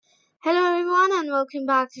and welcome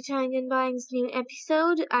back to Tying and Buying's new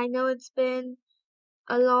episode. I know it's been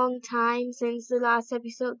a long time since the last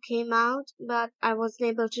episode came out, but I wasn't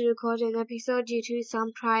able to record an episode due to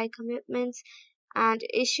some prior commitments and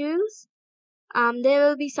issues. There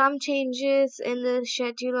will be some changes in the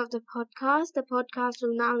schedule of the podcast. The podcast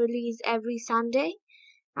will now release every Sunday,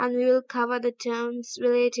 and we will cover the terms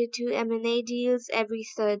related to M&A deals every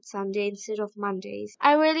third Sunday instead of Mondays.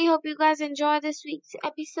 I really hope you guys enjoy this week's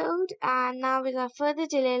episode, and now without further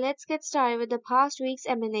delay, let's get started with the past week's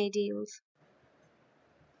M&A deals.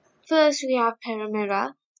 First, we have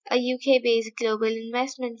Permira, a UK-based global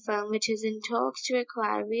investment firm which is in talks to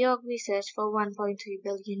acquire Reorg Research for $1.3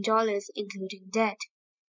 billion, including debt.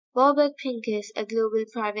 Warburg Pincus, a global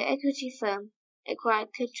private equity firm,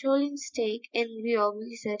 acquired controlling stake in Reorg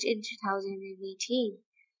Research in 2018.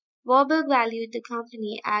 Warburg valued the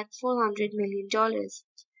company at $400 million.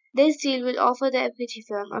 This deal will offer the equity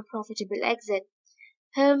firm a profitable exit.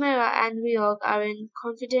 Permira and Reorg are in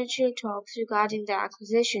confidential talks regarding the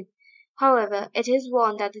acquisition. However, it is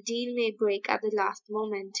warned that the deal may break at the last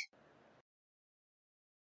moment.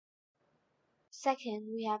 Second,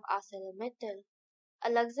 we have ArcelorMittal, a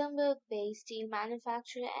Luxembourg-based steel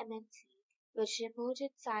manufacturer MNC, which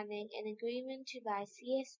reported signing an agreement to buy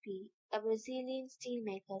CSP, a Brazilian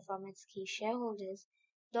steelmaker, from its key shareholders,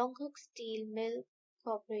 Donghook Steel Mill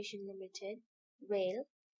Corporation Limited, WALE,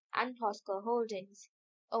 and POSCO Holdings,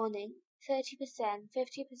 owning 30%,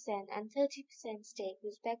 50%, and 30% stake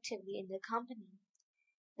respectively in the company.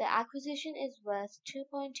 The acquisition is worth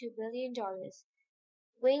 $2.2 billion.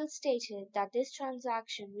 WALE stated that this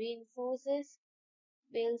transaction reinforces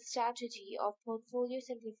WALE's strategy of portfolio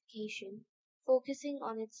simplification, focusing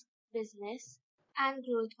on its business and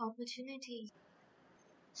growth opportunities.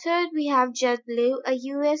 Third, we have JetBlue, a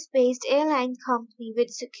US-based airline company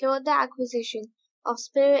which secured the acquisition of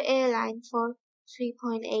Spirit Airlines for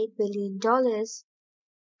 $3.8 billion.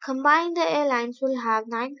 Combined, the airlines will have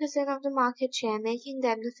 9% of the market share, making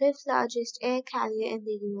them the fifth largest air carrier in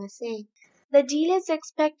the USA. The deal is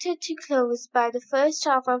expected to close by the first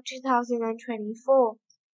half of 2024.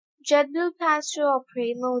 JetBlue plans to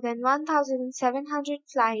operate more than 1,700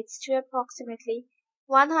 flights to approximately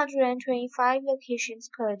 125 locations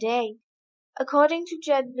per day. According to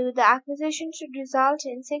JetBlue, the acquisition should result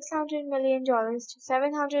in $600 million to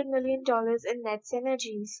 $700 million in net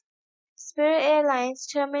synergies. Spirit Airlines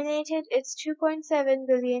terminated its $2.7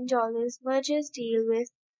 billion mergers deal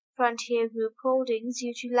with Frontier Group Holdings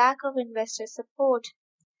due to lack of investor support.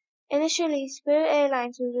 Initially, Spirit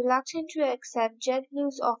Airlines was reluctant to accept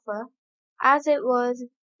JetBlue's offer, as it was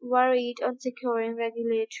worried on securing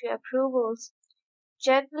regulatory approvals.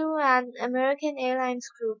 JetBlue and American Airlines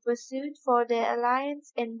Group were sued for their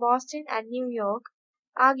alliance in Boston and New York,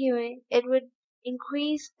 arguing it would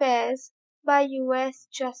increase fares by U.S.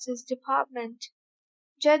 Justice Department.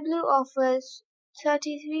 JetBlue offers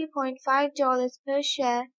 $33.5 per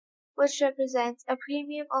share, which represents a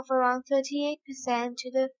premium of around 38%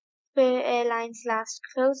 to the Spirit Airlines last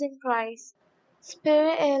closing price.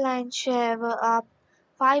 Spirit Airlines shares were up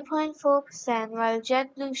 5.4%, while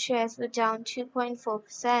JetBlue shares were down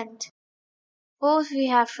 2.4%. Fourth, we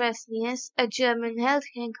have Fresenius, a German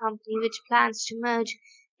healthcare company which plans to merge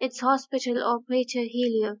its hospital operator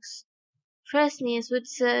Helios. Fresenius would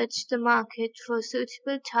search the market for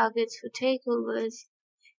suitable targets for takeovers.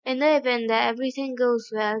 In the event that everything goes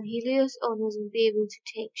well, Helios owners will be able to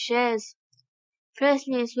take shares.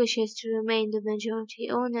 Fresenius wishes to remain the majority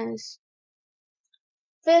owners.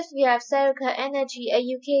 Fifth, we have Serica Energy, a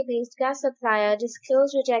UK-based gas supplier,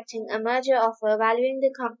 disclosed rejecting a merger offer valuing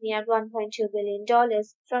the company at $1.2 billion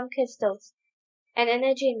from Kistos, an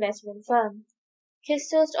energy investment firm.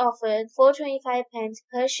 Kistos offered 4.25 pence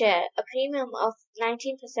per share, a premium of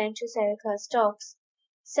 19% to Serica stocks.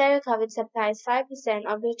 Serica, which supplies 5%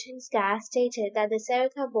 of Britain's gas, stated that the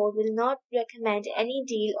Serica board will not recommend any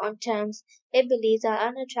deal on terms it believes are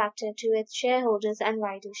unattractive to its shareholders and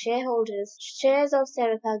wider shareholders. Shares of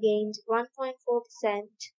Serica gained 1.4%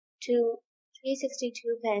 to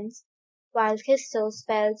 362 pence, while Kistos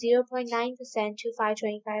fell 0.9% to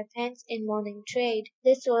 5.25 pence in morning trade.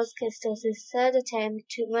 This was Kistos' third attempt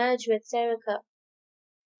to merge with Serica.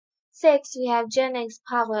 Sixth, we have Genex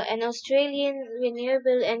Power, an Australian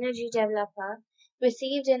renewable energy developer,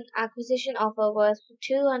 received an acquisition offer worth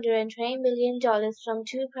 $220 million from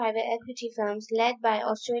two private equity firms led by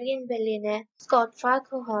Australian billionaire Scott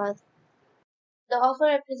Farquhar. The offer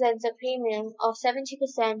represents a premium of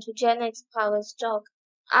 70% to Genex Power stock.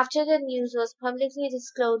 After the news was publicly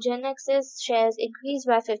disclosed, Genex's shares increased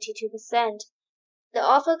by 52%. The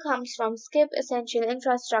offer comes from Skip Essential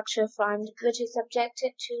Infrastructure Fund, which is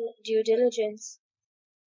subjected to due diligence.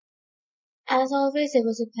 As always, it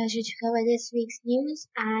was a pleasure to cover this week's news,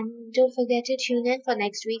 and don't forget to tune in for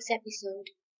next week's episode.